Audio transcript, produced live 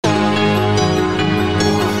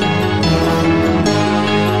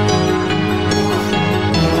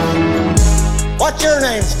What's your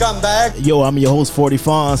name, scumbag? Yo, I'm your host, 40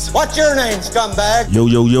 Fonz. What's your name, scumbag?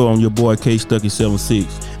 Yo, I'm your boy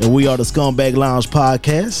K-Stucky76. And we are the Scumbag Lounge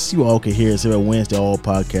Podcast. You all can hear us every Wednesday on all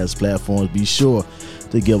podcast platforms. Be sure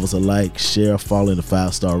to give us a like, share, follow, and a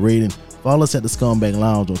 5-star rating. Follow us at the Scumbag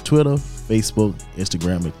Lounge on Twitter, Facebook,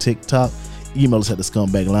 Instagram, and TikTok. Email us at the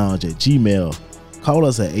scumbaglounge@gmail. Call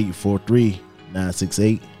us at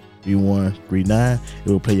 843-968-3139.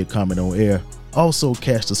 It will play your comment on air. Also,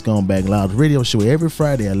 catch the Scumbag Lounge radio show every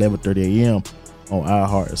Friday at 11:30 a.m. on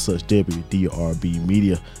iHeart and such WDRB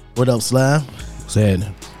Media. What up, Slime? What's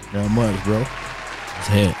happening? Not much, bro. What's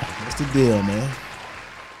happening? What's the deal, man?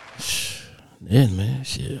 Yeah, man.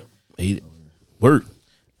 Shit. Ate it. Work.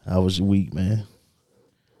 How was your week, man?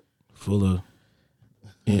 Full of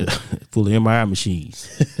MRI machines.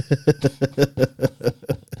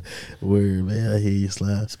 Word, man. I hear you,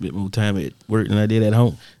 Slime. Spent more time at work than I did at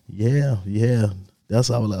home. Yeah. That's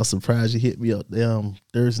how I was surprised you hit me up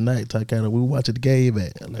Thursday night. We were watching the game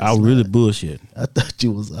at. I was really bullshit. I thought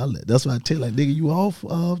you was. That's why I tell you, like, nigga, you off?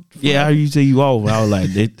 Yeah, I used to say you off. I was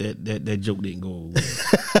like, that joke didn't go over.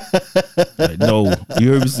 Like, no.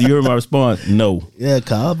 You heard my response? No. Yeah,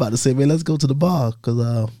 cause I was about to say, man, let's go to the bar.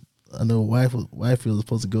 Cause I know wife was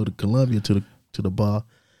supposed to go to Columbia to the bar.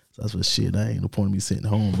 So that's what shit. I ain't no point in me sitting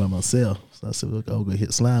home by myself. So I said, look, I'll go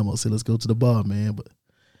hit Slime. I said, let's go to the bar, man. But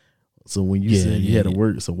so when you said you had to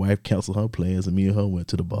work, so wife canceled her plans and me and her went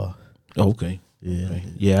to the bar. Okay. Yeah. Okay.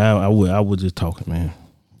 Yeah, I was just talking, man.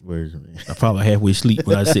 Word, man. I probably halfway asleep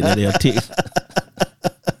when I was sitting there text.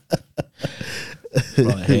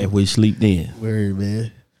 Probably halfway asleep then. Word,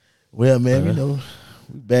 man. Well, man, we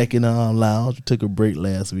back in the lounge. We took a break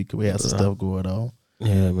last week. We had some stuff going on.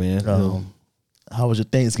 Yeah, man. How was your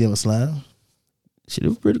Thanksgiving, Slime? Shit, it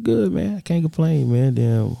was pretty good, man. I can't complain, man.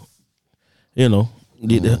 Damn,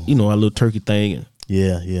 did our little turkey thing.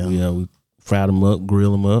 And we fried them up,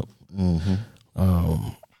 grilled them up. Mm-hmm.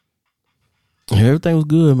 Everything was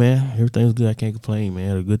good, man. Everything was good. I can't complain, man.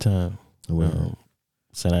 Had a good time.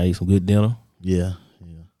 Said I ate some good dinner. Yeah.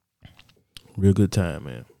 Real good time,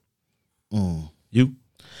 man. You?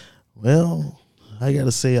 Well, I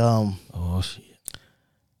gotta say, oh shit.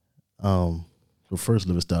 But first,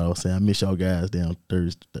 let me start off saying I miss y'all guys down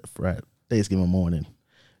Friday, Thanksgiving morning.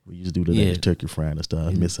 We used to do the turkey frying and stuff.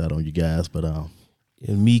 I miss out on you guys, but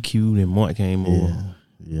and me, Q, and Mark came over.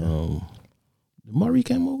 Yeah. Maurice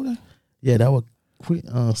came over there. Yeah, that was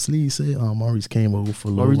Sleeve said Maurice came over for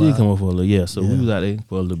a little while. Maurice did come over for a little, yeah. So we was out there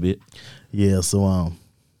for a little bit. Yeah, so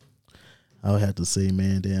I would have to say,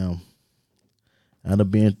 man, damn, I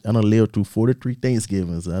done lived through 43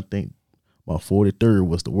 Thanksgivings. I think my 43rd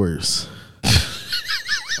was the worst.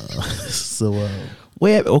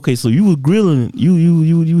 Okay, so you was grilling.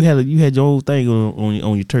 You had your whole thing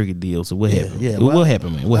on your turkey deal. So what happened? Yeah, what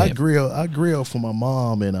happened, man? I grilled for my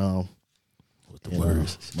mom and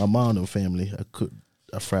my mom and family.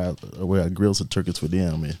 I grilled some turkeys for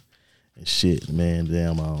them and shit, man.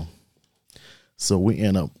 Damn. So we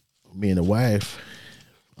end up, me and the wife,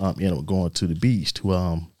 end up going to the beach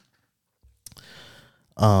to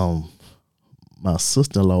my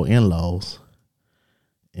sister-in-law in-laws,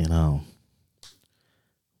 and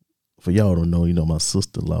for y'all don't know, my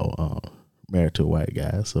sister-in-law married to a white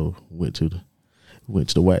guy, so went to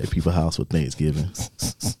the white people's house for Thanksgiving.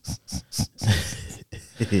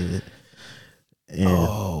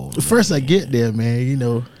 And first I get there,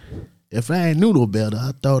 man, if I ain't knew no better,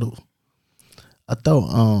 I thought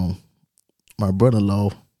my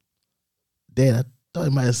brother-in-law, Dad, I thought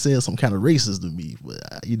he might have said some kind of racist to me, but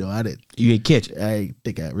I didn't. You didn't catch it. I ain't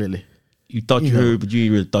think I really. You thought you heard, but you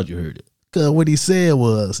ain't really thought you heard it. Cause what he said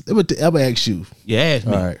was, I'm gonna ask you. Yeah, ask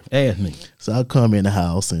me. All right, ask me. So I come in the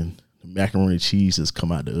house and the macaroni and cheese just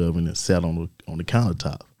come out the oven and sat on the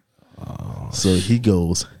countertop. So he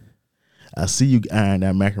goes, I see you iron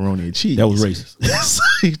that macaroni and cheese. That was racist.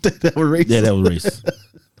 You think that was racist? Yeah, that was racist.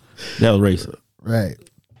 That was racist. Right.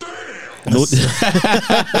 No,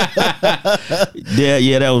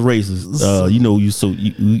 yeah, that was racist.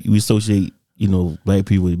 You associate, black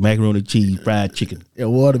people with macaroni, cheese, fried chicken,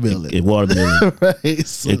 and watermelon, right?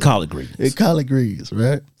 So, and collard greens,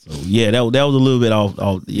 right? So yeah, that was a little bit off.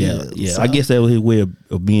 Yeah. So I guess that was his way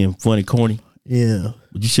of being funny, corny. Yeah,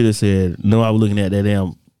 but you should have said, "No, I was looking at that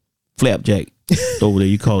damn flapjack over there.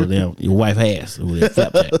 You call it damn your wife ass over there,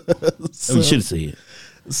 flapjack." So, you should have said.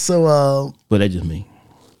 So, but that just me.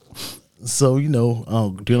 So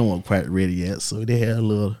dinner wasn't quite ready yet. So they had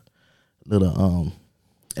little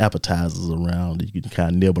appetizers around that you can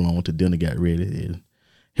kind of nibble on till dinner got ready, and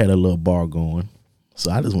had a little bar going.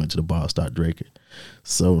 So I just went to the bar, start drinking.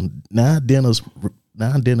 So now dinner is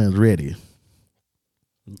ready.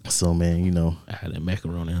 So man, you know, I had that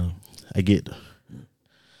macaroni. Huh? I get.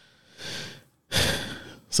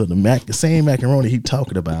 So the same macaroni he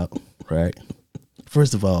talking about, right?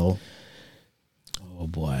 First of all, oh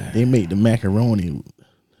boy, they make the macaroni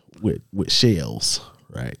with shells,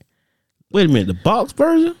 right? Wait a minute, the box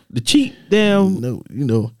version, the cheap damn. No, you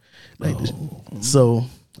know, like so.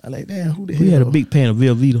 I like, damn, who the hell? We had a big pan of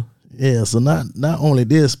Velveeta. Yeah, so not only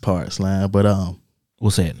this part, Slime, but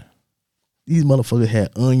what's that? These motherfuckers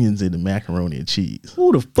had onions in the macaroni and cheese.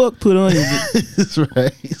 Who the fuck put onions in? That's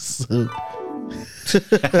right. So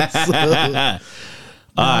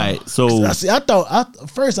all right, so I thought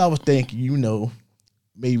first I was thinking, you know,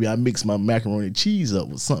 maybe I mixed my macaroni and cheese up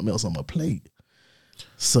with something else on my plate.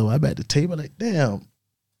 So I'm at the table like, damn,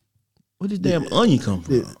 where did damn onion come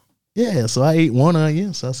from? Yeah, so I ate one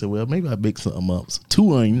onion. So I said, well, maybe I mix something up. So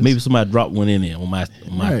 2 onions. Maybe somebody dropped one in there on my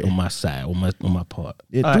side, on my part.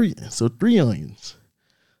 Yeah, three. Right. So 3 onions.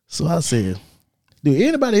 So I said, do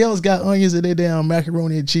anybody else got onions in their damn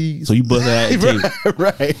macaroni and cheese? So you bust that at the table.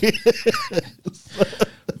 Right.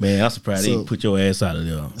 Man, I'm surprised they didn't put your ass out of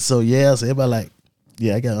there. So yeah, so everybody like,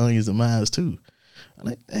 yeah, I got onions in mine too. I'm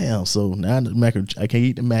like, damn. So now I can't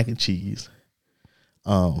eat the mac and cheese.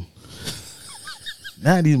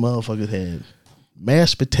 Now these motherfuckers had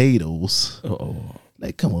mashed potatoes.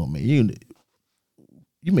 Like, come on, man. You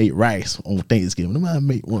made rice on Thanksgiving. Nobody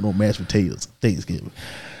make one on mashed potatoes Thanksgiving.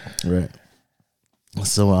 Right.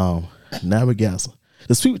 So now we got some.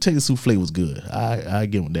 The sweet potato souffle was good. I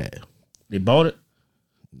give them that. They bought it?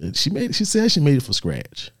 She said she made it from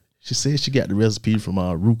scratch. She said she got the recipe from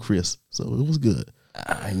Roux Chris. So it was good.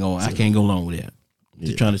 I can't go along with that.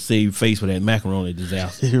 Just trying to save face for that macaroni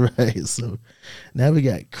disaster. Right. So now we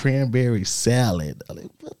got cranberry salad. I'm like,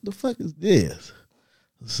 what the fuck is this?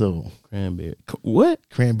 So cranberry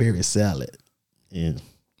salad. And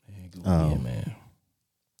man.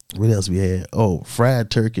 What else we had? Oh, fried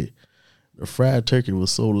turkey. The fried turkey was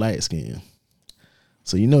so light skinned.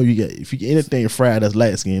 So you know if you get anything fried that's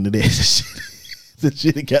light skinned, then the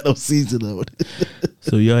shit ain't got no season on it.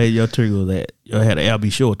 So y'all had your turkey with that. Y'all had an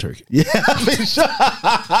Albie Shore turkey. Yeah, Albie Shore.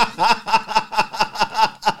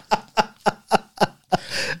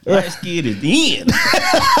 Light skinned at the end.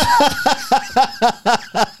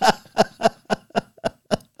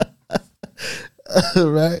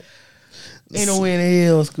 Right. Ain't no way in the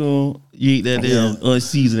hell, school. You eat that damn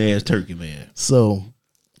unseasoned ass turkey, man. So,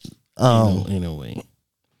 ain't no way.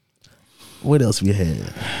 What else we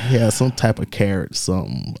had? We had some type of carrot,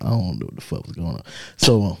 something. I don't know what the fuck was going on.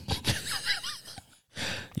 So,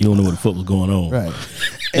 you don't know what the fuck was going on, right?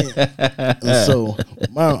 And so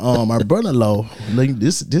my brother-in-law,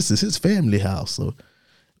 this is his family house. So,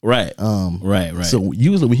 right. So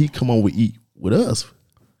usually when he come on, we eat with us.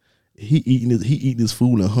 He eating his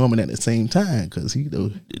food and humming at the same time because he know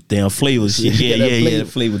damn flavor shit. Yeah. The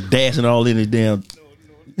flavor dashing all in his damn.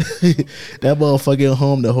 That motherfucker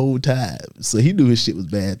home the whole time. So he knew his shit was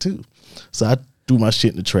bad too. So I threw my shit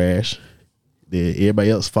in the trash. Then everybody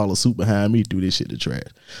else followed suit behind me, threw this shit in the trash.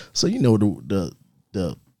 So you know the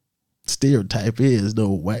stereotype is no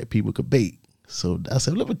white people could bake. So I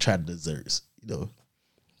said, let me try the desserts. You know,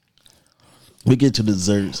 we get to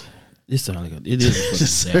desserts. It sounds like it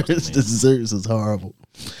is desserts is horrible.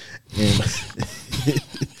 And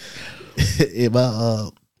my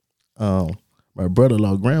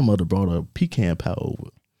brother-in-law grandmother brought a pecan pie over.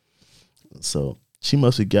 So she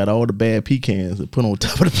must have got all the bad pecans and put on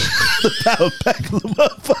top of the power pack of the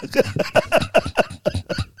motherfucker.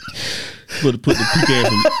 Put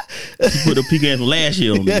the pecan from last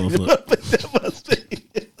year on the motherfucker. Come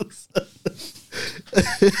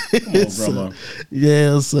on, grandma.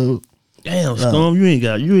 Yeah, so damn, Scum, you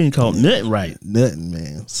ain't caught nothing right. Nothing,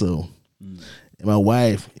 man. So and my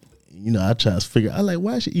wife, you know, I try to figure out, like,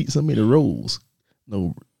 why she eat so many rolls?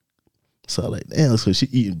 No. So I'm like, damn, so she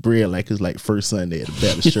eating bread like it's like first Sunday at the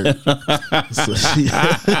Baptist church.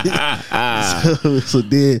 So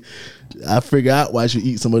then I figure out why she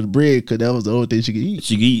eat so much bread, because that was the only thing she could eat.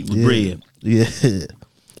 She could eat with bread. Yeah.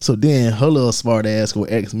 So then her little smart ass go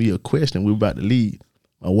ask me a question. We about to leave.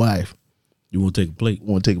 My wife. You want to take a plate?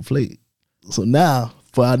 Want to take a plate. So now,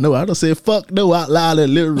 for I know, I done said fuck no out loud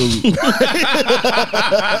in the living room.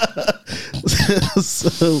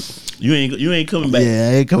 So you ain't coming back. Yeah,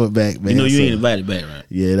 I ain't coming back, man. You know you ain't invited back, right?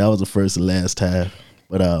 Yeah, that was the first and last time.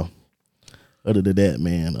 But other than that,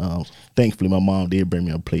 man, thankfully my mom did bring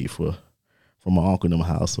me a plate from my uncle in my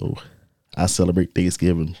house. So I celebrate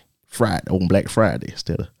Thanksgiving on Black Friday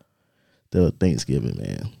instead of Thanksgiving,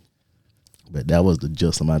 man. But that was the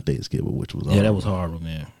gist of my Thanksgiving, which was that was horrible,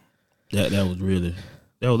 man. That was really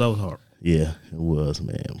that was hard. Yeah, it was,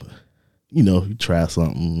 man. But you try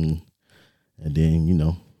something and then,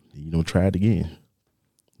 you don't try it again.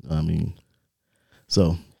 I mean,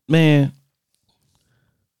 so. Man.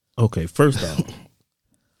 Okay, first off,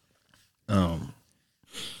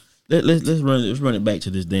 let's run it back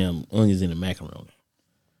to this damn onions in the macaroni.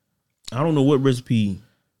 I don't know what recipe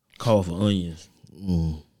called for onions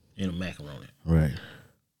in a macaroni. Right.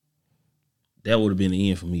 That would have been the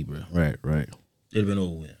end for me, bro. Right. It'd have been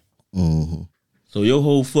over with. Mm-hmm. So your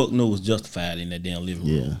whole fuck no was justified in that damn living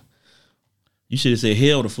room. Yeah. You should have said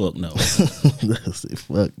hell the fuck no. Fuck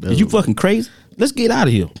no. Is you fucking crazy? Let's get out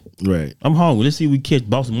of here. Right. I'm hungry. Let's see if we catch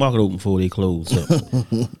Boston Market open before they close up.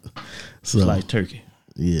 So, it's like turkey.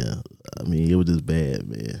 Yeah. I mean, it was just bad,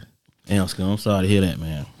 man. Damn, I'm sorry to hear that,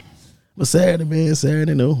 man. But Saturday,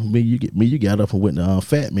 you got up and went to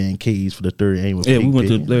Fat Man Cage for the third annual. Yeah, we went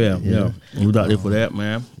to yeah. We was out there for that,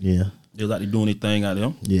 man. Yeah. They was out there doing their thing out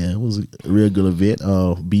there. Yeah, it was a real good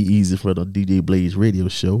event. Be Easy for the DJ Blaze radio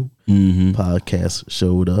show. Podcast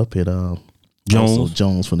showed up, and also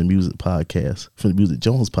Jones from the Music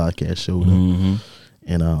Jones podcast showed up.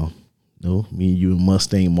 And me and you and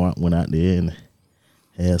Mustang Mark went out there and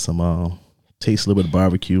had some taste a little bit of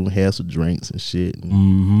barbecue and had some drinks and shit.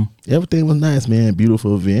 And everything was nice, man.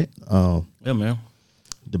 Beautiful event. Yeah, man.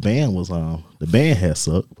 The band had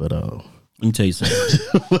sucked, but let me tell you something.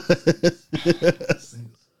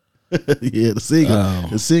 yeah,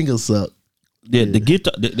 the singer sucked. Yeah, the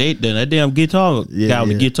guitar, that damn guitar guy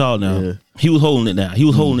with the guitar now. Yeah. He was holding it down. He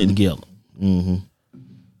was holding it together. And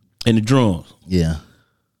the drums. Yeah.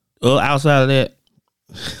 Outside of that,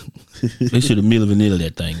 they should have Milli Vanilla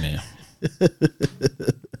that thing, man.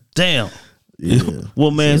 Damn. Yeah.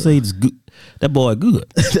 One man say it's good. That boy good.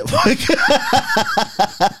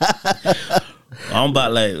 I'm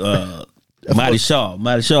about like Mighty Shaw.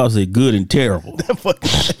 Mighty Shaw said good and terrible. That boy can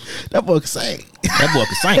sing. That boy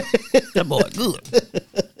can sing. That boy good.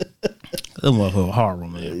 That motherfucker horrible,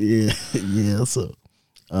 man. Yeah. So,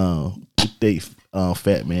 thank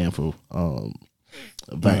Fat Man for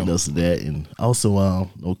inviting us to that, and also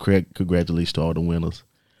congratulations to all the winners.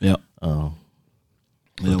 Yep.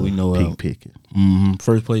 Yeah, we know pig picking.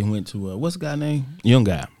 First place went to what's the guy name? Young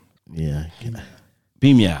guy. Yeah.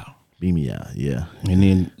 Beam Me Out. Yeah. And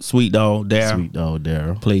then Sweet Dog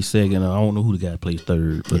Darryl. Played second. I don't know who the guy played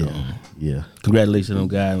third, but yeah. Congratulations to them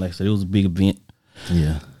guys. Like I said, it was a big event.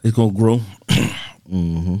 Yeah. It's gonna grow.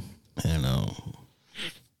 And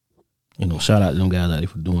shout out to them guys out there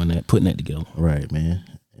for doing that, putting that together. Right, man.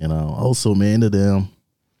 And also, man, them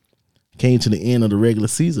came to the end of the regular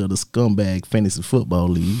season of the Scumbag Fantasy Football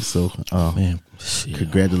League. So,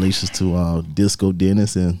 congratulations to Disco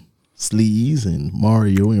Dennis and Sleaze and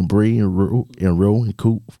Mario and Bray and Ro and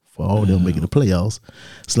Coop for all them making the playoffs.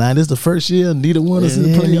 Slide, this is the first year neither one of us in the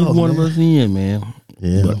playoffs. Neither one of us in, man.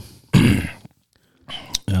 Yeah.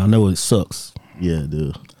 But, I know it sucks. Yeah,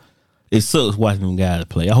 dude. It sucks watching them guys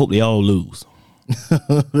play. I hope they all lose.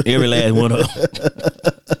 Every last one of them.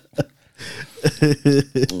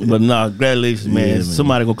 But nah, congratulations, man. Yeah, man.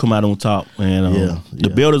 Somebody gonna come out on top, man. The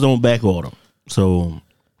belt is on back order, so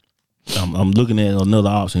I'm looking at another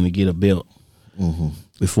option to get a belt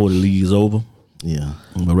before the league is over. Yeah,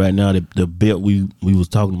 but right now the belt we was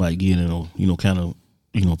talking about getting, kind of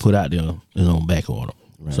put out there is on back order.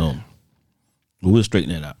 Right. So we'll straighten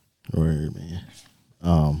that out. Right,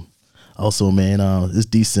 man. Also, man, it's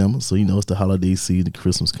December, so it's the holiday season,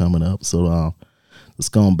 Christmas coming up. So the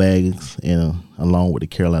Scumbags and along with the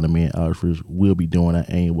Carolina Men Outfitters will be doing our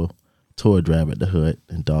annual toy drive at the Hut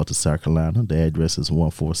in Dalton, South Carolina. The address is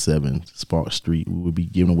 147 Spark Street. We will be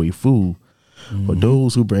giving away food for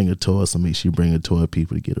those who bring a toy, so make sure you bring a toy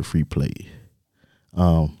people to get a free play.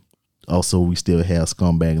 Also, we still have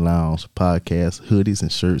Scumbag Lounge podcast, hoodies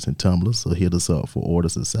and shirts and tumblers, so hit us up for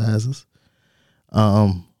orders and sizes.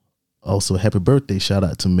 Also, happy birthday shout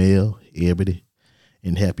out to Mel, Ebony,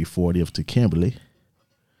 and happy 40th to Kimberly.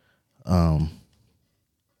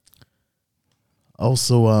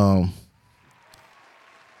 Also,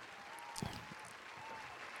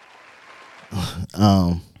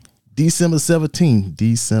 December 17th,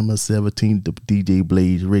 the DJ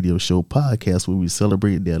Blaze Radio Show podcast where we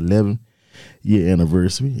celebrate their 11th year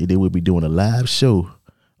anniversary, and they will be doing a live show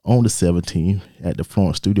on the 17th at the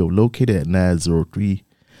Florence Studio located at 903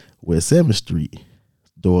 West 7th Street.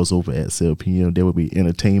 Doors open at 7 p.m. There will be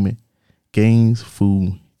entertainment, games,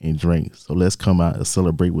 food, and drinks. So let's come out and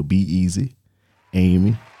celebrate with Be Easy,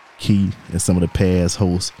 Amy, Key, and some of the past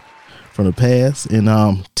hosts from the past. And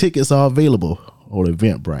tickets are available on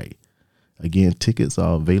Eventbrite. Again, tickets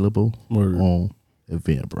are available on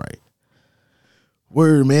Eventbrite.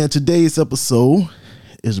 Word, man. Today's episode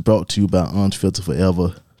is brought to you by Unfiltered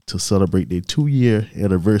Forever to celebrate their 2-year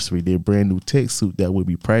anniversary. Their brand new tech suit that will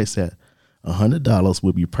be priced at $100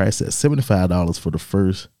 will be priced at $75 for the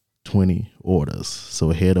first 20 orders.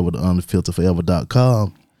 So head over to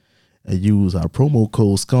unfilteredforever.com and use our promo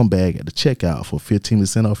code SCUMBAG at the checkout for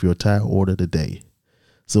 15% off your entire order today.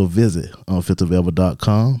 So visit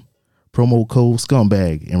unfilteredforever.com, promo code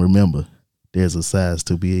SCUMBAG, and remember, there's a size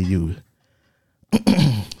to be a you.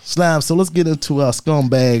 Slime, so let's get into our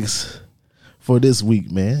scumbags for this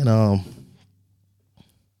week, man.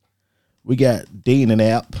 We got dating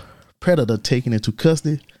app predator taken into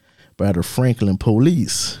custody by the Franklin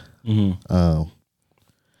police. The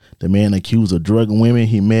man accused of drugging women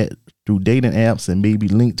he met through dating apps and may be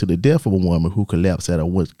linked to the death of a woman who collapsed at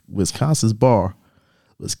a Wisconsin's bar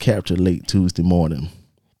was captured late Tuesday morning.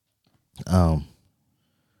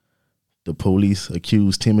 The police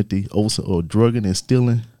accused Timothy Olsen of drugging and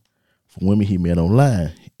stealing from women he met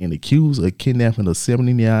online and accused of kidnapping a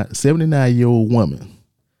 79-year-old woman.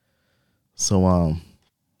 So,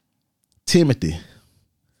 Timothy,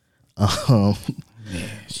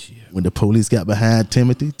 when the police got behind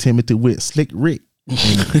Timothy went slick Rick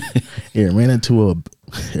and ran into a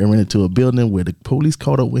building where the police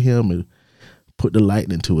caught up with him and put the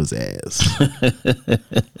lightning to his ass.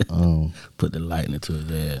 Put the lightning to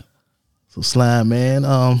his ass. So Slime, man,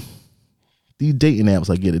 these dating apps,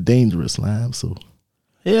 I get it, dangerous, Slime. So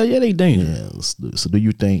yeah, they dangerous. Yeah. So do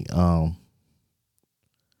you think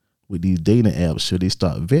with these dating apps, should they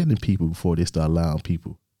start vetting people before they start allowing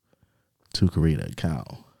people to create an account?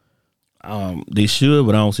 They should,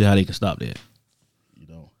 but I don't see how they can stop that. You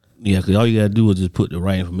know? Yeah, because all you gotta do is just put the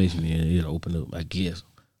right information in and it'll open up, I guess.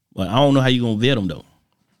 But I don't know how you gonna vet them though.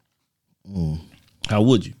 How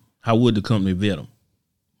would you? How would the company vet them?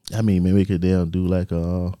 I mean, maybe they could do like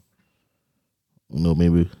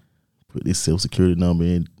maybe put this social security number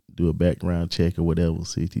in, do a background check or whatever,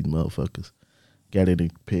 see if these motherfuckers got any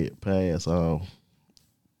past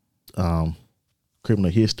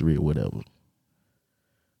criminal history or whatever.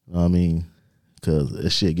 You know what I mean? Because that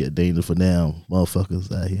shit get dangerous for now.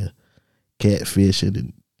 Motherfuckers out here catfishing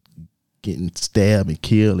and getting stabbed and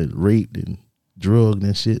killed and raped and drugged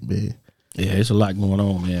and shit, man. Yeah, it's a lot going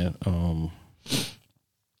on, man.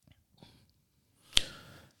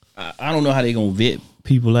 I don't know how they gonna vet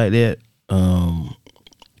people like that.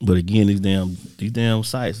 But again, these damn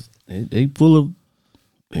sites, they full of,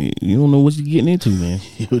 you don't know what you're getting into, man.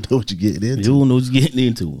 You don't know what you're getting into. You don't know what you're getting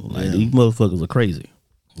into. Like, these motherfuckers are crazy.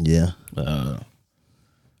 Yeah. I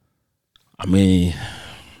mean,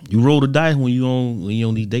 you roll the dice when you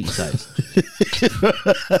on these dating sites.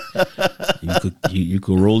 you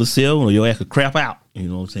could roll the cell or your ass could crap out. You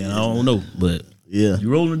know what I'm saying? I don't know, but yeah, you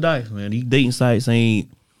rolling the dice, man. These dating sites ain't,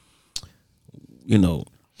 you know.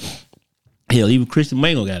 Hell, even Christian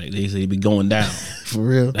Mango got it. They say it be going down. For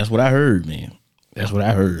real? That's what I heard, man. That's what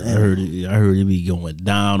I heard. I heard it be going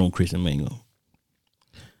down on Christian Mango.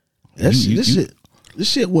 This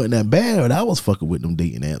shit wasn't that bad, but I was fucking with them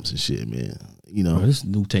dating apps and shit, man. You know, this is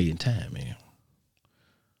new taking time, man.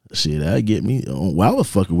 Shit, I get me. While I was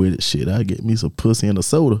fucking with it, shit, I get me some pussy and a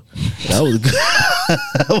soda. That was good.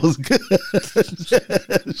 That was good.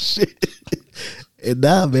 Shit. And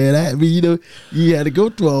now, man, I mean, you know, you had to go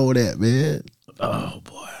through all that, man. Oh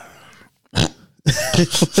boy.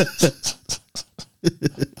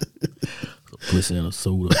 Pussy and a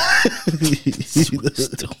soda.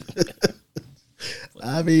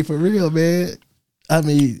 I mean, for real, man. I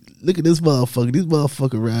mean, look at this motherfucker. This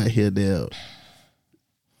motherfucker right here now.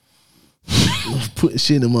 Putting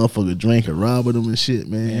shit in the motherfucker drink and robbing them and shit,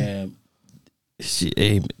 man. Shit,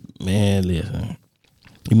 hey, man, listen.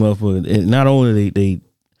 You motherfuckers, not only they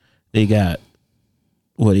got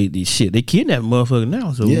they kidnapped motherfucker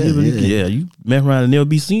now. So you mess around and never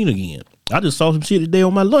be seen again. I just saw some shit today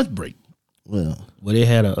on my lunch break. Well, where they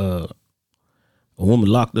had a woman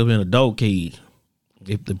locked up in a dog cage.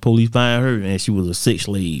 If the police find her, and she was a sex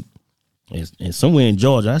slave, and somewhere in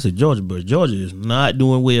Georgia, I said Georgia, but Georgia is not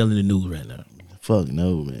doing well in the news right now. Fuck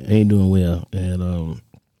no, man, they ain't doing well. And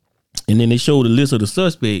then they showed a list of the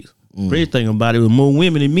suspects. Crazy thing about it was more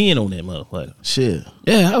women than men on that motherfucker. Shit.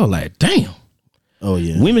 Yeah, I was like, damn. Oh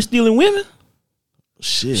yeah. Women stealing women?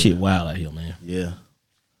 Shit wild out here, man. Yeah.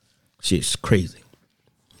 Shit's crazy.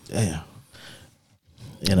 Damn.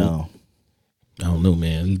 You know. I don't know,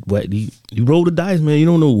 man. You roll the dice, man. You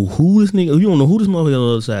don't know who this nigga. You don't know who this motherfucker on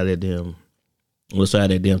the other side of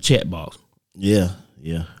that damn chat box. Yeah,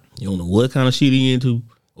 yeah. You don't know what kind of shit he into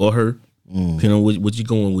or her, depending on what you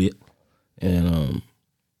going with. And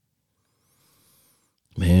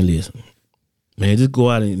man, listen, man, just go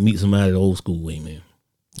out and meet somebody the old school way, man.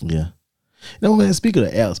 Yeah. No man. Speaking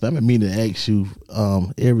of apps, man, I've been meaning to ask you.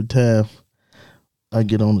 Every time I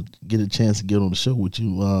get a chance to get on the show with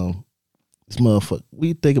you, this motherfucker. What do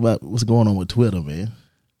you think about what's going on with Twitter, man?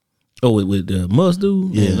 Oh, with the Musk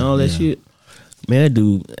dude and all that shit. Man, that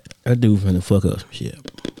dude finna fuck up some shit.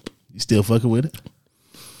 You still fucking with it?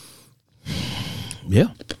 Yeah.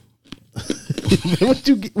 What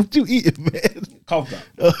you eating, man? Cough drop.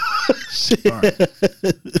 Shit.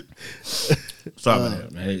 Sorry about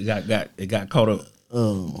that, man. It got caught up.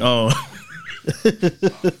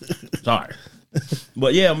 Sorry.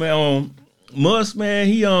 But yeah, man, Musk, man,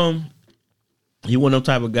 he one of them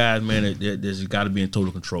type of guys, man, that's got to be in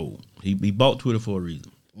total control. He bought Twitter for a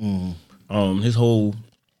reason. His whole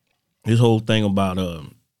thing about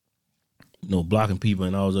blocking people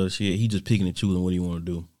and all this other shit, he just picking and choosing what he want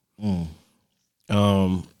to do.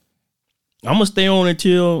 I'm gonna stay on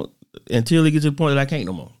until it gets to the point that I can't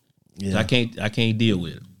no more. Yeah. I can't deal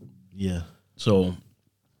with it. Yeah. So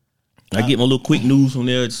I get my little quick news from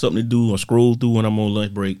there. It's something to do. I scroll through when I'm on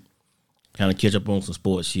lunch break. Kind of catch up on some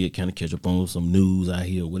sports shit. Kind of catch up on some news out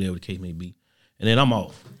here, whatever the case may be, and then I'm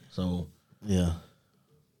off. So yeah.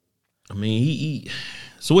 I mean, he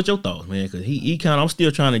so what's your thoughts, man? Because he kind of, I'm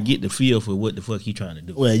still trying to get the feel for what the fuck he trying to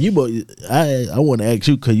do. Well, I want to ask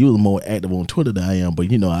you because you're more active on Twitter than I am,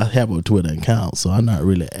 but I have a Twitter account, so I'm not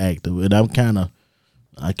really active, and I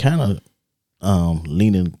kind of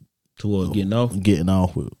leaning toward getting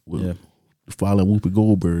off with following Whoopi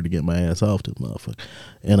Goldberg to get my ass off this motherfucker,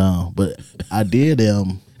 and but I did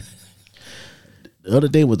the other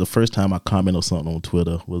day was the first time I commented on something on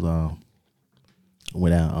Twitter was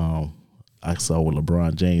when I saw when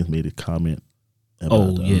LeBron James made a comment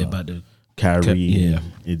about about the Kyrie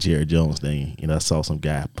and Jerry Jones thing, and I saw some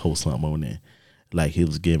guy post something on there like he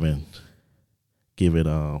was giving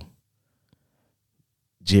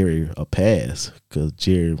Jerry a pass because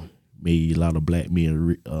Jerry made a lot of black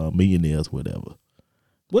men millionaires, whatever.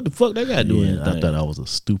 What the fuck they got to do? I thought that was a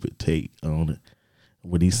stupid take on it.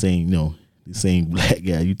 When he's saying, the same black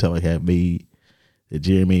guy you talking about made that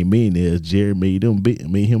Jerry made millionaires, Jerry made him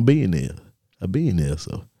a billionaire.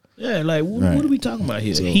 So yeah, like what are we talking about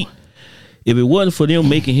here? So, if it wasn't for them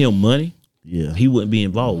making him money, he wouldn't be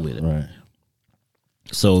involved with it. Right.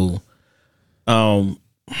 So, that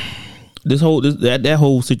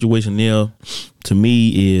whole situation there, to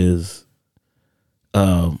me is,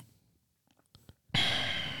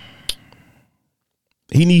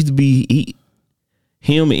 he needs to be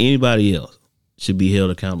him and anybody else should be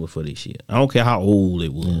held accountable for this shit. I don't care how old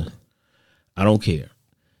it was. Yeah. I don't care.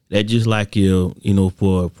 That just like for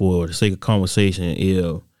the sake of conversation,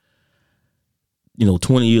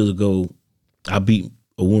 20 years ago, I beat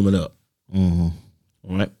a woman up. Mm-hmm.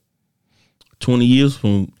 All right. 20 years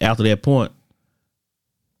from after that point,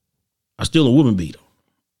 I still a woman beater.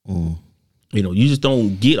 Mm. You just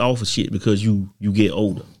don't get off of shit because you get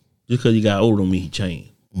older. Just because he got older don't mean he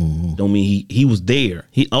changed. Mm-hmm. Don't mean he was there.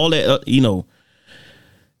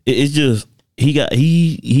 It's just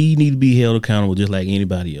he need to be held accountable just like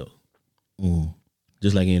anybody else. Mm.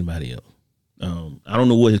 Just like anybody else. I don't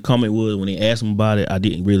know what his comment was when they asked him about it. I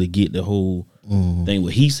didn't really get the whole thing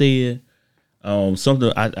what he said.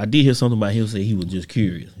 Something I did hear something about him say he was just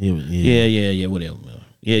curious. Yeah, whatever.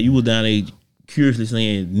 Yeah, you was down there curiously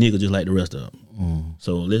saying nigga just like the rest of them.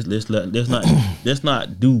 So let's not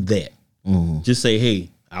do that. Just say, hey,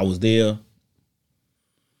 I was there.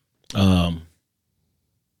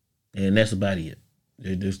 And that's about it.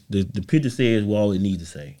 The picture says what all it needs to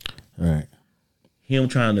say. Right. Him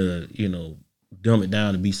trying to, dumb it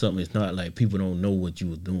down to be something it's not, like people don't know what you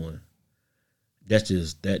was doing. That's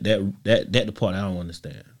just that the part I don't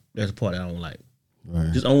understand. That's the part I don't like.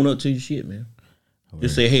 Right. Just own up to your shit, man. Right.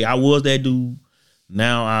 Just say, hey, I was that dude.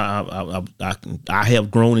 Now I have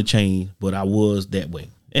grown and changed, but I was that way.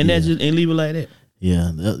 And that's just, and leave it like that.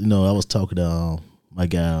 Yeah. I was talking to my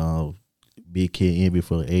guy, Big Kid Envy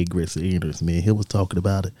for A Grits and Ignorance, man. He was talking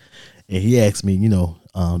about it. And he asked me,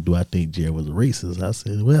 do I think Jerry was a racist? I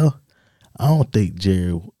said, well, I don't think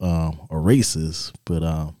Jerry a racist, but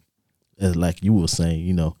as like you were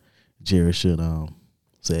saying, Jerry should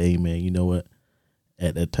say, hey man, you know what?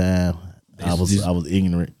 At that time, I was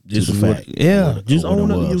ignorant to the fact. Just own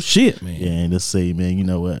up to your shit, man. Yeah, and just say, man, you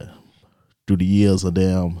know what? Through the years of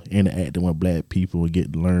them interacting with black people and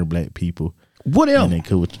getting to learn black people, whatever, and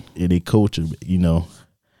they culture,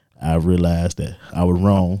 I realized that I was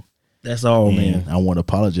wrong. That's all, man. I want to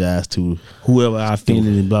apologize to whoever I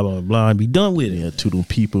offended and blah blah blah, and be done with it. Yeah, to them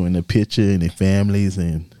people in the picture and their families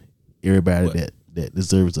and everybody that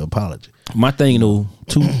deserves an apology. My thing though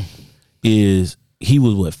too is he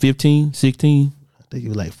was what 15, 16? think it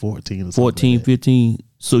was like 14 or 14, like 15.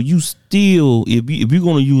 So you still, if you're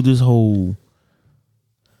gonna use this whole,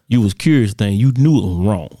 you was curious thing, you knew it was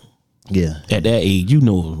wrong. Yeah. At that age, you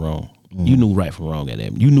knew it was wrong. You knew right from wrong at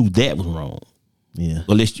that. You knew that was wrong. Yeah.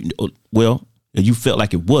 Unless you felt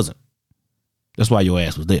like it wasn't. That's why your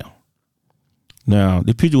ass was there. Now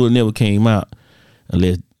the picture would have never came out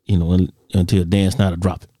unless until Dan Snyder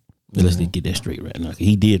dropped it. Let's get that straight right now.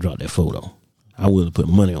 He did drop that photo. I would have put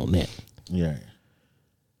money on that. Yeah.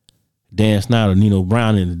 Dan Snyder, Nino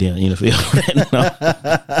Brown in the damn NFL right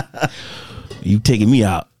now. You taking me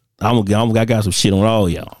out. I got some shit on all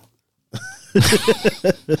y'all.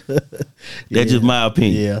 That's just my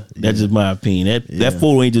opinion. Yeah. That's just my opinion. That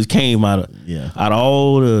photo ain't just came out of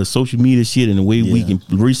all the social media shit and the way we can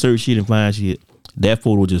research shit and find shit. That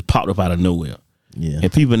photo just popped up out of nowhere. Yeah.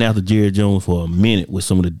 And people been after Jerry Jones for a minute with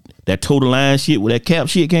some of that total line shit, where that cap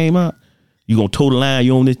shit came out. You gonna toe the line,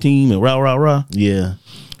 you on this team and rah. Yeah.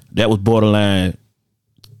 That was borderline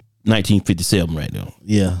 1957 right now.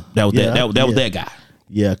 Yeah. That was that was that guy.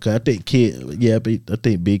 Yeah, cause I think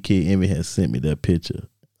Big Kid Envy has sent me that picture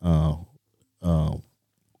of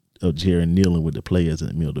Jerry kneeling with the players in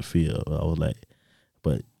the middle of the field. I was like,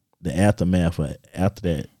 but the aftermath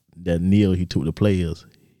after that kneel he took the players,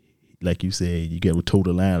 like you said, you got to toe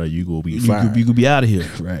the line or you gonna be fired. You could be out of here.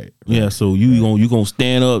 Right. Yeah, so you gonna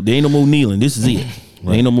stand up. There ain't no more kneeling. This is it.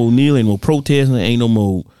 There ain't no more kneeling, no protesting, ain't no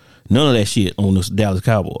more none of that shit on the Dallas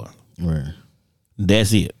Cowboys. Right.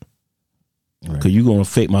 That's it. Right. Cause you're gonna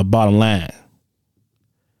affect my bottom line.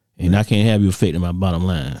 And I can't have you affecting my bottom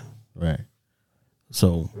line. Right.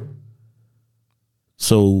 So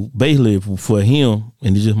basically for him,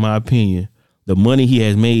 and it's just my opinion, the money he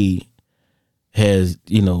has made has,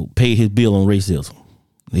 paid his bill on racism.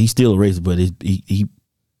 He's still a racist, but he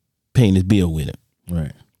paying his bill with it.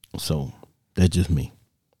 Right. So that's just me.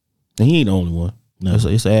 And he ain't the only one. No.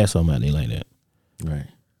 It's an ass something out there like that. Right.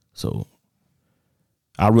 So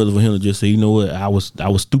I'd rather for him to just say, you know what, I was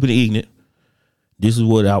stupid and ignorant. This is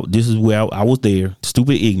where I was there,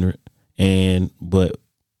 stupid and ignorant. But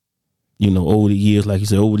over the years, like you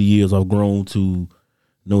said, I've grown to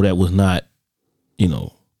know that was not,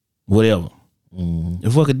 whatever. Mm-hmm.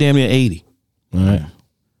 And fuck a damn near 80. All right.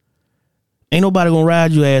 Ain't nobody gonna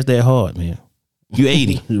ride your ass that hard, man. You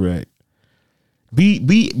 80. Right. Be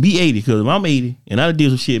 80, because if I'm 80 and I did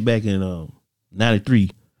some shit back in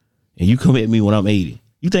 93 and you come at me when I'm 80,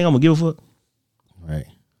 you think I'm gonna give a fuck? Right.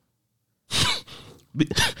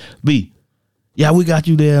 B, we got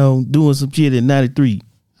you down doing some shit in 93.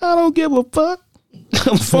 I don't give a fuck.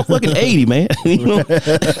 I'm fucking 80, man.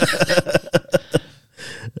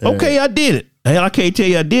 Okay, I did it. Hell, I can't tell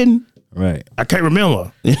you I didn't. Right. I can't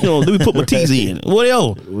remember. Let me put my teeth in.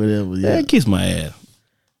 Whatever, yeah. Man, kiss my ass.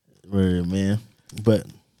 Right, man. But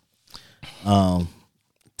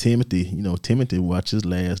Timothy watched his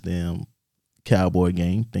last damn Cowboy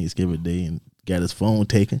game Thanksgiving Day and got his phone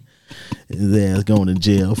taken. His ass going to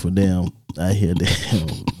jail for I hear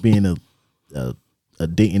being a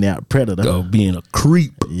dating out predator. Oh, being a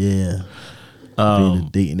creep. Yeah. Being a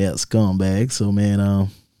dating out scumbag. So man,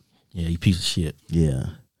 yeah, you piece of shit. Yeah.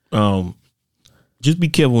 Just be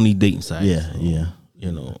careful on these dating sites. Yeah, yeah.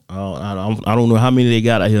 I don't know how many they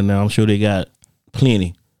got out here now. I'm sure they got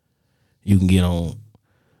plenty you can get on.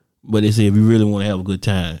 But they say if you really want to have a good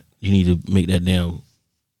time, you need to make that damn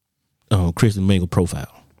Kristen Mingle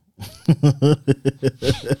profile.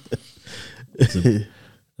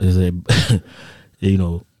 They say,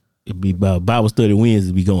 it'd be about Bible study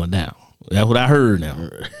Wednesday be going down. That's what I heard now.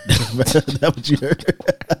 That's what you heard.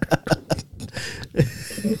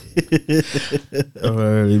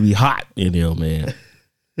 It'd be hot in there, man.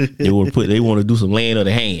 They want to do some laying of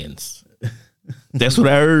the hands. That's what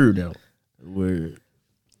I heard now. Word.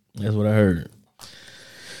 That's what I heard.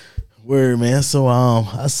 Word, man. So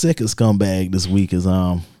our second scumbag this week is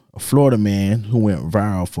a Florida man who went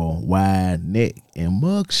viral for wide neck and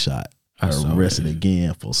mugshot. Arrested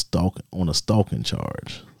again for a stalking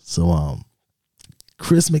charge. So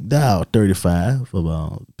Chris McDowell, 35,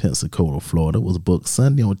 of Pensacola, Florida, was booked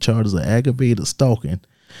Sunday on charges of aggravated stalking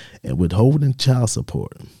and withholding child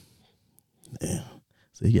support. Yeah.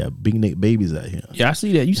 So he got big neck babies out here. Yeah, I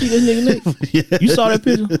see that. You see this nigga neck? Yeah. You saw that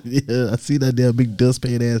picture? Yeah, I see that damn big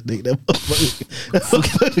dustpan ass neck. That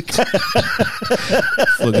motherfucker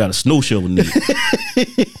got a snow shovel neck.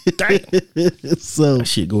 Damn. So that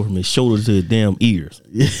shit go from his shoulders to his damn ears.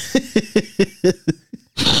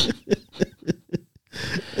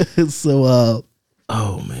 So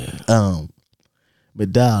oh man.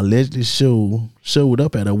 McDowell allegedly showed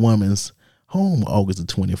up at a woman's home August the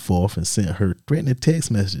 24th and sent her threatening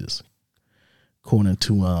text messages. According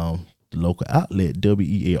to the local outlet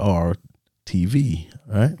WEAR TV,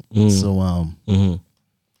 right? So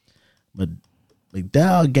but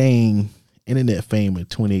McDowell gained internet fame in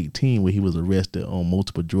 2018 when he was arrested on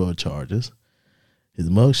multiple drug charges. His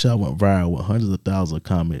mugshot went viral with hundreds of thousands of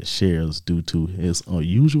comment shares due to his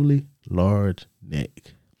unusually large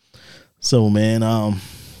neck. So man,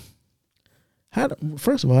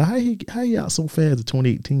 first of all, how he out so fast in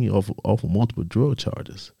 2018 off of multiple drug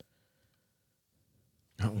charges?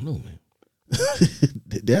 I don't know, man.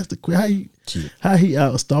 That's the how he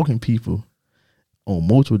out stalking people on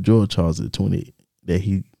multiple drug charges that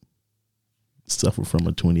he suffered from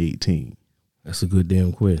in 2018. That's a good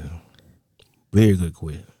damn question. Very good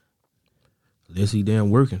question. Unless he damn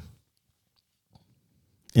working.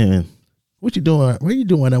 And what you doing? What you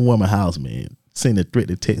doing at that woman's house, man? Sending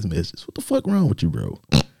threatening text messages. What the fuck wrong with you, bro?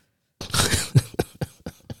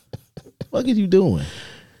 What is you doing,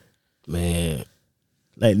 man?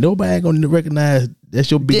 Like nobody ain't gonna recognize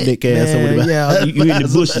that's your big neck ass over there. Yeah, you in the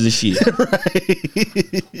bushes and shit.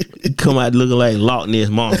 Right. You come out looking like Loch Ness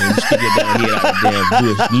monster and stick your damn head out the damn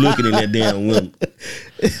bush, looking in that damn woman.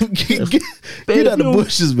 Get out the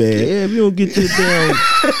bushes, man. Yeah, if you don't get your damn,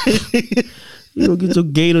 you don't get your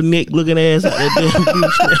gator neck looking ass out that damn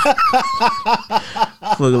bush.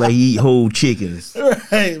 Fucking like he eat whole chickens.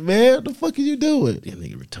 Right, man. What the fuck are you doing? That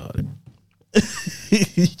nigga retarded.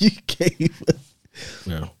 You can't.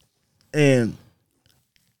 Yeah. And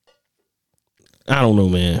I don't know,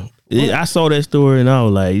 man. I saw that story and I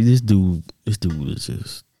was like, this dude is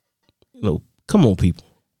just, come on, people.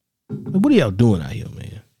 What are y'all doing out here,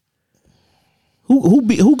 man?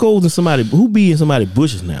 Who goes in somebody? Who be in somebody's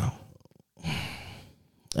bushes now?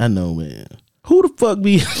 I know, man. Who the fuck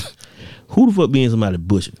be in somebody's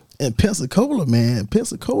bushes? And Pensacola, man.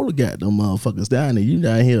 Pensacola got them motherfuckers down there. You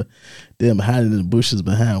down here, them hiding in the bushes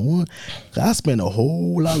behind one. I spent a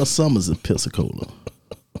whole lot of summers in Pensacola.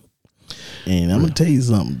 And I'm gonna tell you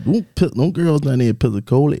something. Them girls down there in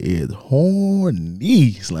Pensacola is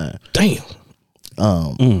horny, slime. Damn.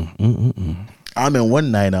 I mean,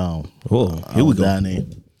 one night, here we go down there,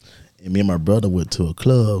 and me and my brother went to a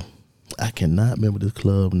club. I cannot remember this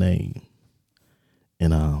club name,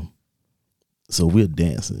 and so we're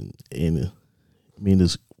dancing, and me and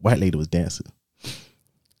this white lady was dancing,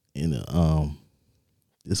 and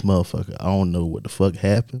this motherfucker, I don't know what the fuck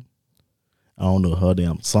happened. I don't know, her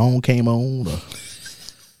damn song came on or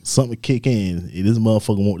something kick in, and this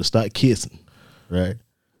motherfucker wanted to start kissing, right?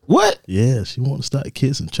 What? Yeah, she wanted to start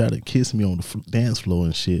kissing, try to kiss me on the dance floor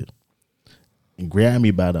and shit, and grab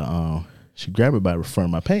me by the she grabbed me by the front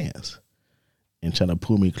of my pants, and trying to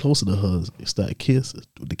pull me closer to her and start kissing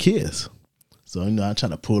with the kiss. So I try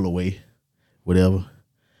to pull away, whatever.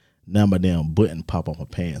 Now my damn button pop off my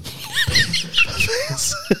pants.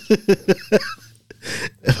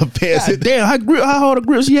 God damn, how hard a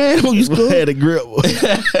grip she had when you scored? Had a grip.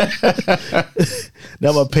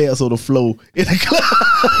 Now my pants on the floor in the club.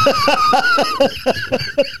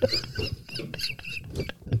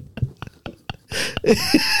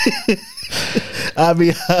 I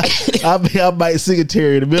might sing a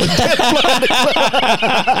Terry in the middle of that.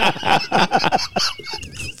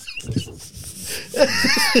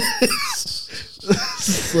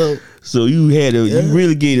 So you had to, you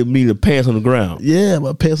really gave me the pants on the ground. Yeah,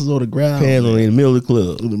 my pants was on the ground. Pants on in the middle of the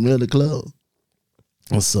club. In the middle of the club.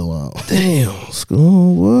 And so damn,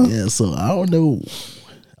 school what? Yeah, so I don't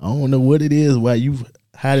know what it is why you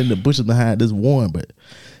hiding in the bushes behind this one, but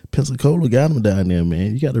Pensacola got them down there,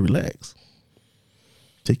 man. You gotta relax.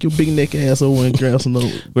 Take your big neck ass over and grab some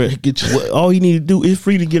all you need to do is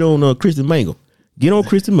free to get on Kristen Mangle. Get on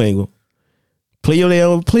Kristen Mangle. Play your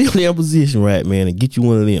damn position right, man, and get you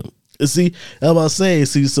one of them. See, that's what I'm saying.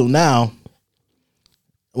 See, so now,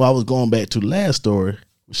 I was going back to the last story.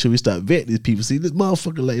 Should we start vetting these people? See, this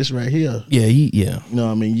motherfucker like this right here. Yeah, yeah. You know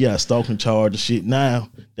what I mean? You got stalking charge and shit. Now,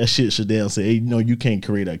 that shit should damn say, hey, you can't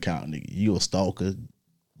create an account, nigga. You a stalker.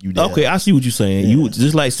 Okay, I see what you're saying. Yeah. You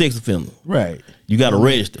just like sex offender. Right. You got to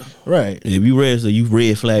register. Right. If you register, you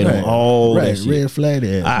red flag on all that shit. Red flag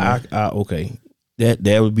that. Okay.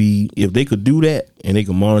 That would be, if they could do that and they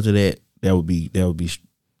could monitor that, that'd be good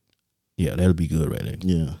right there.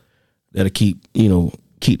 Yeah. That'll keep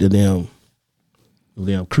the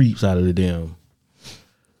damn creeps out of the damn,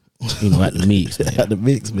 out the mix. Out the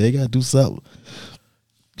mix, man. You gotta do something.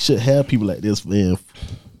 Should have people like this, man.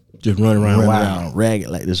 Just running around wild,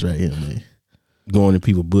 ragged like this right here, man. Going to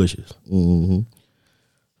people's bushes. Mm-hmm.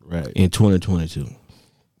 Right. In 2022.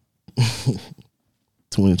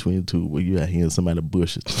 2022, where you out here in somebody's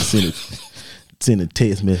bushes, send a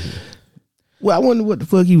text message. Well, I wonder what the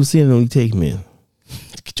fuck he was sending on the text message.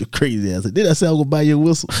 Get your crazy ass. Did I say I was gonna buy you a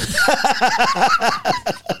whistle?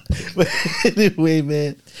 But anyway,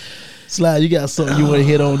 man. Slide, you got something you want to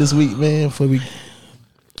hit on this week, man? Before we...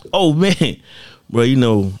 Oh man, bro, you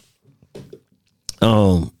know,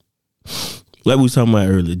 like we was talking about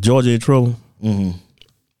earlier, Georgia in trouble. Mm-hmm.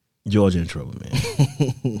 Georgia in trouble,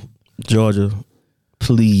 man. Georgia,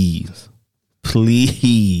 please,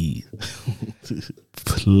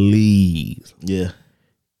 yeah,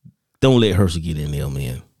 don't let Herschel get in there,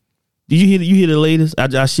 man. Did you hear the latest?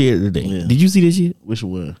 I shared it today. Yeah. Did you see this shit? Which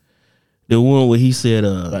one? The one where he said,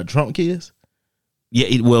 about Trump kids. Yeah,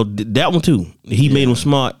 that one too. He made them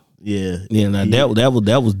smart. Yeah, Now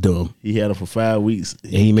that was dumb. He had them for 5 weeks,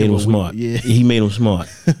 and he made them smart. Yeah, he made them smart.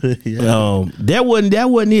 Yeah. That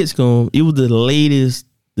wasn't it, Scum. It was the latest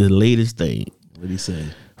thing. What did he say?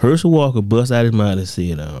 Herschel Walker bust out his mind and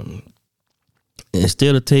said,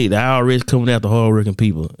 instead of take the IRS coming after hardworking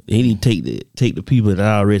people, he need to take the people at the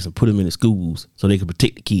IRS and put them in the schools so they can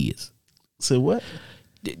protect the kids. So what?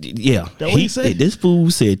 Yeah, that what he said? This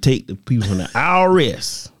fool said take the people from the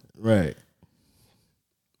IRS, right?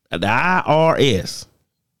 The IRS,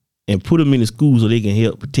 and put them in the schools so they can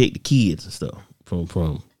help protect the kids and stuff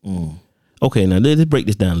from. Okay, now let's break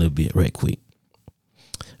this down a little bit right quick.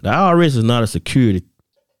 The IRS is not a security.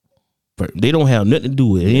 They don't have nothing to do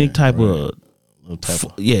with any type of.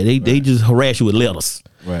 They just harass you with letters.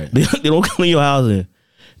 Right. They don't come in your house and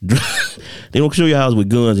they don't show your house with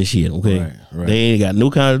guns and shit. Okay. Right. They ain't got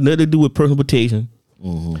nothing to do with personal protection.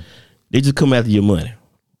 Mm-hmm. They just come after your money.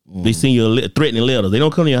 Mm-hmm. They send you threatening letters. They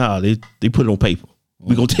don't come to your house. They put it on paper. Mm-hmm.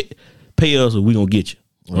 We gonna pay us or we gonna get you.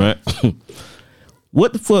 Right.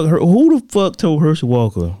 What the fuck? Who the fuck told Herschel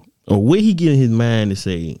Walker, or where he get in his mind to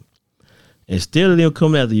say, instead of them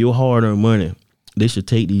coming after your hard-earned money, they should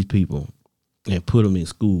take these people and put them in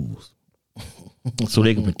schools so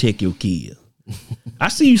they can protect your kids. I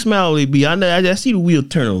see you smile, AB. I see the wheel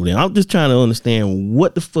turn over there. I'm just trying to understand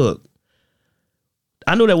what the fuck.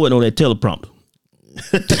 I know that wasn't on that teleprompter.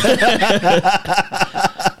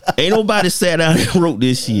 Ain't nobody sat down and wrote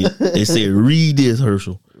this shit and said, read this,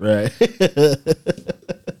 Herschel. Right.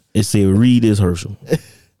 It said, read this, Herschel.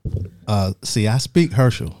 See, I speak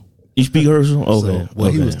Herschel. You speak Herschel? Okay. So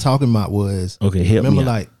what he was talking about was, okay, help remember me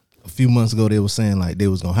out. Like a few months ago they were saying like they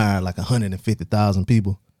was gonna hire like 150,000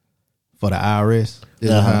 people for the IRS.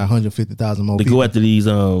 They're gonna hire 150,000 more people. Go after these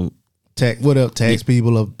tax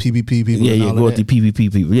people or PPP people. Yeah, go after the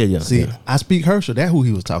PPP people. Yeah. See, I speak Herschel. That's who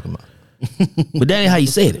he was talking about. But that ain't how he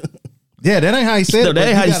said it. Yeah, that ain't how he said it. That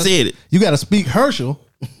ain't how he said it. You gotta speak Herschel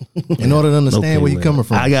in order to understand where you're coming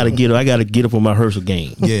from. I gotta get up on my Herschel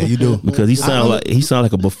game. Yeah, you do. Because he sound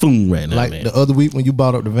like a buffoon right now, like man. The other week when you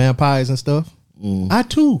brought up the vampires and stuff, I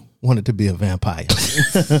too wanted to be a vampire.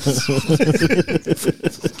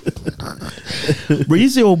 Bro, you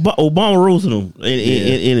see Obama roasted him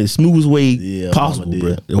in the smoothest way possible,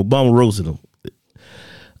 bro. Obama roasted him.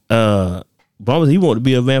 Obama, he wanted to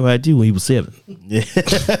be a vampire too when he was 7. Yeah.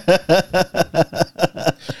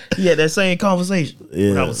 He had that same conversation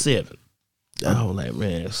when I was 7. I was like,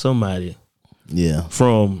 man, somebody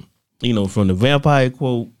from the vampire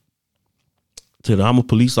quote to the I'm a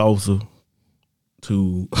police officer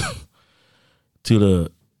to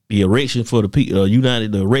the erection for the people,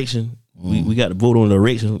 United the erection. We got to vote on the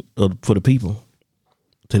erection for the people.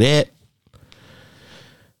 To that,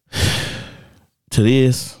 to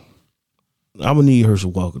this, I'm gonna need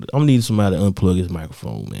Herschel Walker. I'm gonna need somebody to unplug his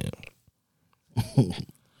microphone, man.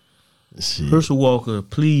 Herschel Walker,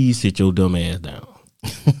 please sit your dumb ass down.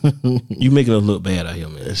 You making us look bad out here,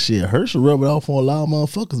 man. Shit, Herschel rubbing off on a lot of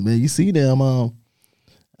motherfuckers, man. You see them,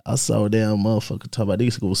 I saw a damn motherfucker talk about they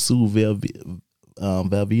used to go sue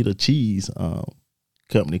Velveeta cheese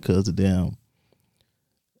company because of damn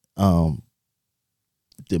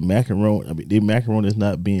the macaroni. I mean, the macaroni is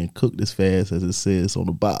not being cooked as fast as it says on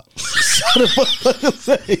the box.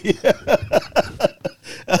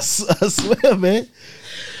 I swear, man.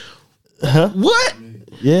 Huh? What?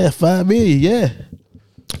 Yeah, $5 million. Yeah.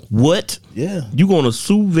 What? Yeah. You gonna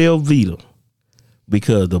sue Velveeta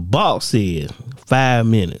because the box said 5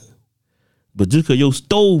 minutes, but just because your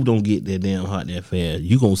stove don't get that damn hot that fast,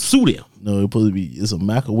 you gonna sue them? No, it's a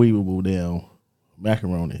microwavable damn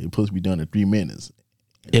macaroni. It's supposed to be done in 3 minutes.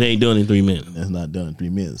 It ain't done in 3 minutes. That's not done in 3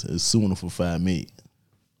 minutes. It's suing them for $5 million.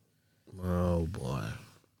 Oh boy,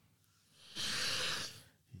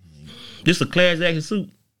 this a class action suit?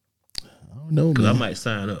 I don't know, because man. I might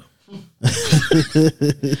sign up.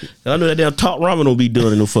 I know that damn top ramen don't be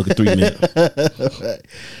done in no fucking 3 minutes. Right.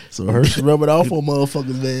 So Herschel rub it off on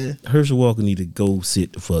motherfuckers, man. Herschel Walker need to go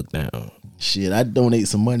sit the fuck down. Shit, I donate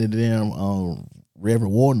some money to them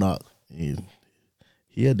Reverend Warnock, and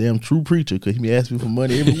He a damn true preacher because he be asking me for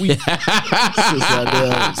money every week. since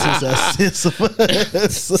I said some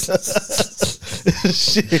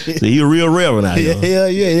shit. So he a real reverend out here. Hell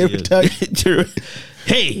yeah, every time.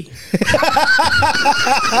 Hey.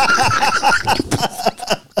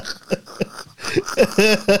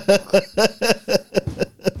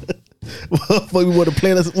 Motherfucker want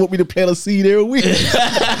me to plant a seed every week.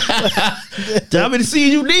 How many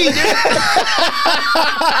seeds you need?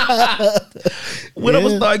 When I'm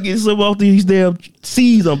gonna start getting some off these damn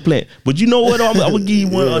seeds I'm planting. But you know what? I'm gonna give you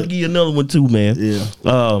one. I'll give you another one too, man. Yeah.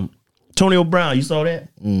 Antonio Brown, you saw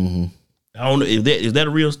that? Mm-hmm. I don't know if is that a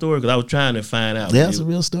real story? Because I was trying to find out. That's a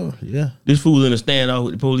real story. Yeah. This fool's in a standoff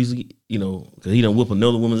with the police, you know, because he done whoop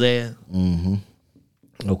another woman's ass. Mm-hmm.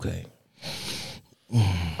 Okay.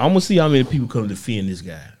 I'm gonna see how many people come to defend this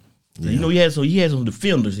guy. Yeah. You know, he had some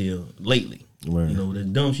defenders here lately. Right. You know, the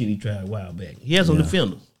dumb shit he tried a while back. He had some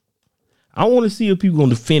defenders. I want to see if people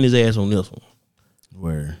gonna defend his ass on this one.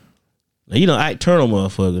 Where? Now you know, I turn on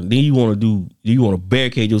motherfucker. Then you want to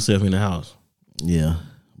barricade yourself in the house. Yeah.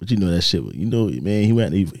 But you know that shit. You know,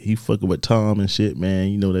 man, he fucking with Tom and shit, man.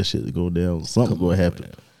 You know that shit to go down. Something gonna happen.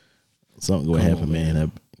 Something gonna happen, man. That,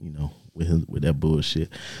 you know, with that bullshit.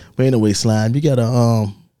 But anyway, Slime, you got a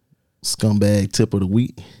scumbag tip of the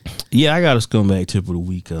week? Yeah, I got a scumbag tip of the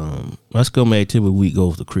week. My scumbag tip of the week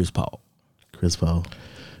goes to Chris Paul. Chris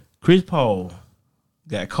Paul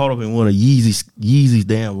got caught up in one of Yeezy's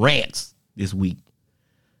damn rants this week.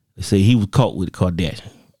 They say he was caught with Kardashian.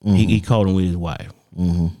 Mm-hmm. He caught him with his wife.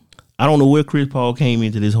 Mm-hmm. I don't know where Chris Paul came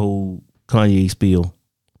into this whole Kanye spill,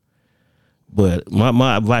 but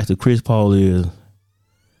my advice to Chris Paul is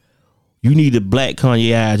you need to black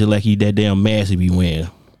Kanye eyes just like he that damn mask he be wearing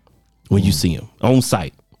when you see him on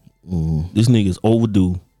sight. Mm-hmm. This nigga's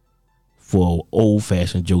overdue for old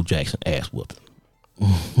fashioned Joe Jackson ass whooping.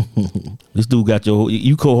 This dude got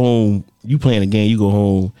you go home, you playing a game, you go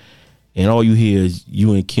home, and all you hear is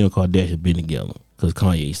you and Kim Kardashian been together because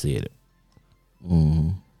Kanye said it. Mm-hmm.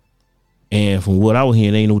 And from what I was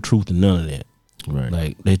hearing, ain't no truth to none of that. Right.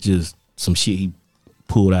 Like that's just some shit he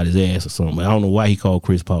pulled out his ass or something. I don't know why he called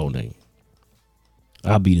Chris Paul name.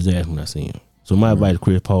 I'll beat his ass when I see him. So my advice to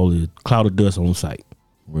Chris Paul is cloud of dust on sight.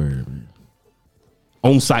 Word, man.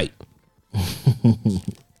 On sight.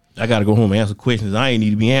 I gotta go home and answer questions I ain't need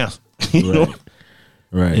to be answered. You know?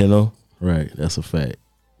 Right. You know? Right. That's a fact.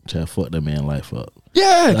 Try to fuck that man life up.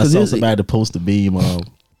 Yeah, I saw somebody to post a beam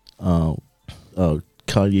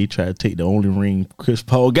Kanye tried to take the only ring Chris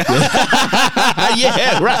Paul got.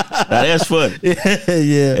 Yeah, right. Now that's funny.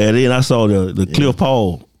 Yeah. And then I saw the Cliff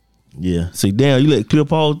Paul. Yeah. See, damn, you let Cliff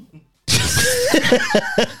Paul.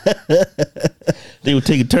 They were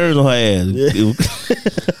taking turns on her ass. Yeah.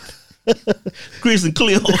 Chris and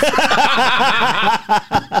Cliff.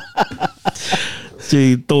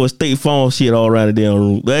 She throw a State Farm shit all around the damn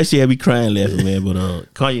room. That shit had me crying laughing, man. But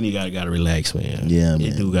Kanye gotta relax, man. Yeah, man.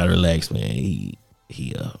 That dude gotta relax, man.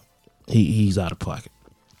 He's out of pocket.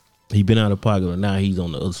 He been out of pocket, but now he's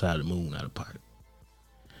on the other side of the moon out of pocket.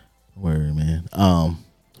 Word, man.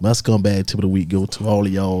 My scumbag tip of the week go to all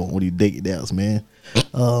of y'all on these dating apps, man.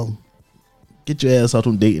 Get your ass out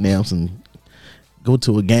on dating apps and go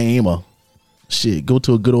to a game or shit. Go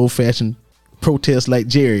to a good old fashioned protest like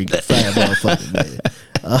Jerry. Fire motherfucker, man.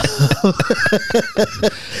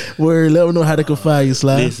 Word, let them know how they can find you,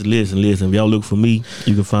 Slide. Listen. If y'all look for me,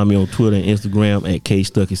 you can find me on Twitter and Instagram at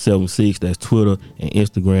KStucky76. That's Twitter and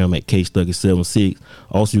Instagram at KStucky76.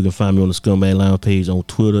 Also, you can find me on the Scumbag Lounge page on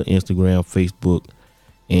Twitter, Instagram, Facebook,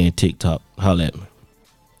 and TikTok. Holla at me.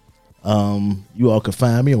 You all can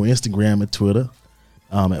find me on Instagram and Twitter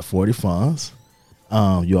at 40 Fonz.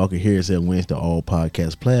 You all can hear us at Wednesday all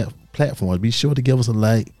podcast platforms. Be sure to give us a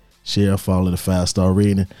like, share, follow, the 5-star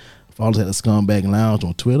rating. Follow us at the Scumbag Lounge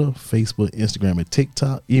on Twitter, Facebook, Instagram, and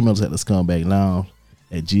TikTok. Email us at the Scumbag Lounge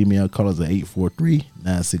at Gmail. Call us at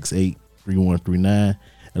 843-968-3139.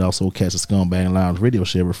 And also catch the Scumbag Lounge radio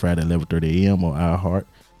show every Friday at 11:30 a.m. on iHeart.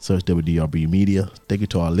 Search WDRB Media. Thank you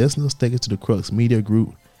to our listeners. Thank you to the Crux Media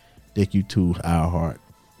Group. Thank you to iHeart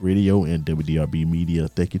Radio and WDRB Media.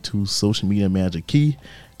 Thank you to Social Media Manager Key.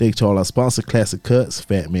 Thank you to all our sponsors, Classic Cuts,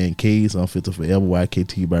 Fat Man K's, Unfiltered Forever,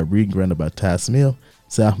 YKT by Regan, Granted by Ty Smith,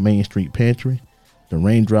 South Main Street Pantry, The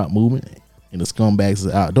Raindrop Movement, and the Scumbags is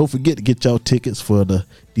out. Don't forget to get y'all tickets for the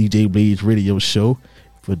DJ Blaze radio show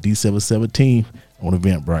for December 17th on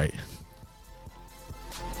Eventbrite.